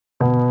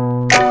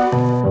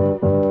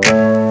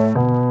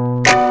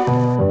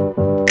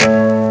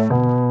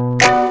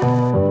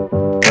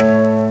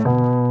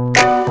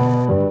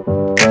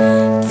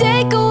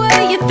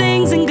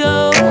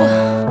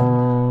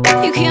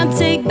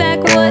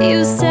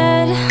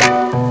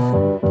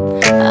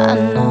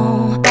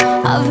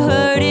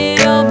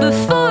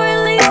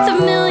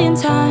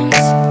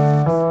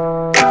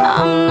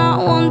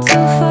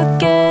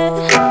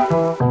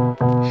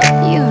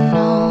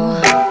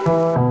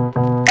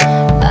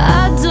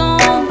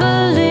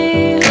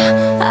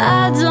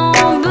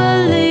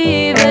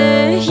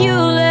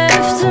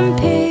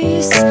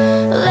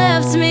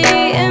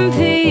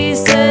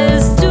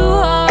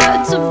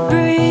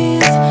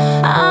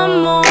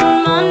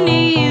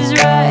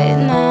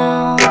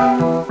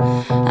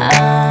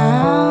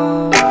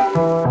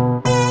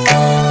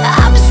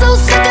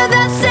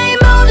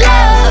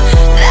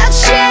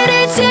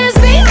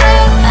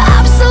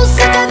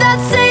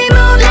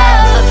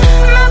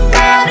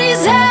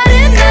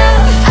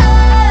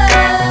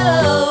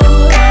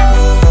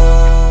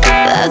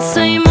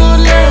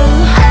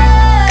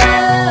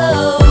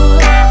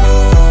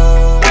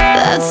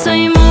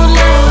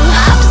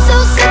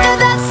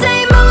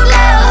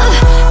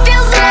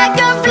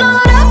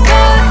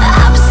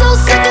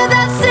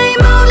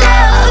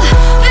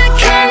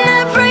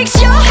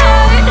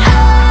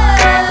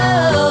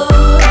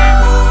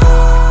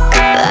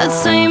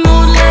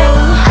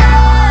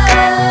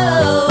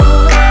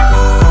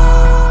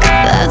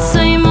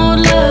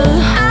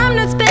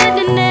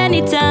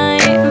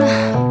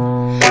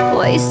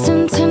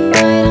wasting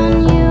tonight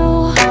on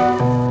you.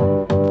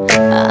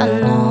 I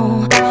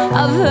know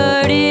I've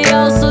heard it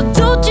all, so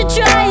don't you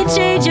try and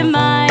change your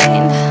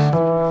mind,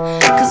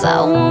 'cause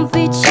I won't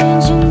be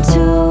changing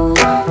too.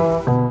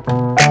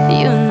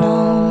 You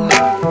know,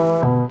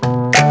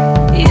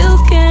 you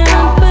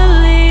can't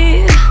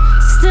believe,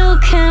 still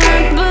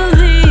can't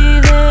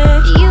believe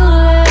it. You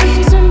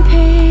left in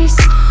peace,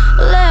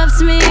 left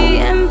me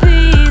in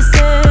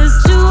pieces.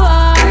 Too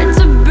hard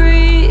to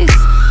breathe,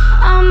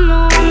 I'm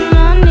on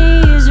my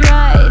knees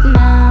right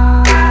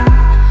now.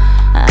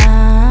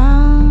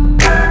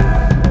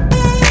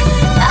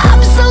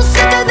 I'm so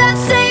sick of that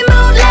same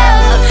old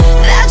love.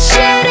 That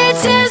shit, it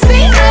tears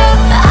me up.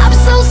 I'm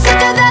so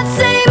sick of that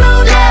same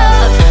old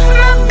love.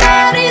 My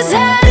body's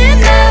had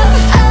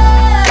enough.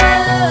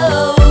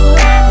 Oh,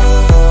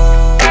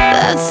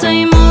 that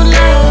same old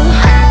love.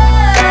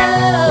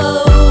 Oh,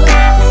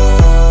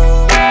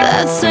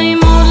 that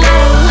same old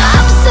love.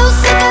 I'm so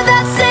sick of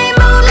that same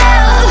old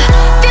love.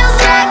 Feels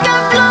like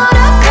I'm blown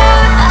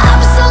apart.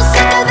 I'm so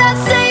sick of that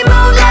same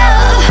old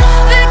love.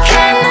 The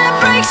kind that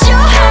breaks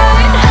your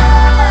heart.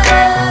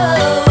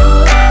 Oh,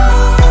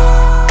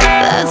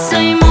 that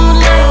same old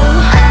love.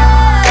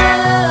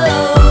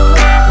 Oh,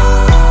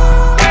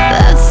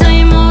 that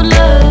same old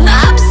love.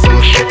 I'm so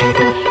sick of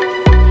that.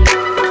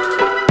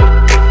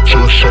 So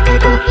sick of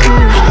that.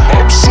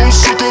 I'm so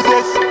sick of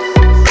that.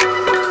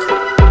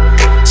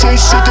 So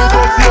sick of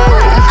that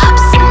love. I'm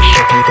so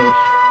sick of that.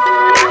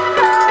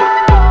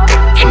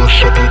 So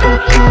sick of that.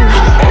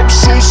 I'm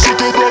so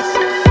sick of that.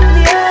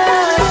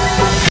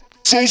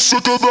 So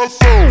sick of that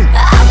phone.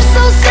 I'm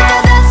so sick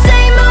of that.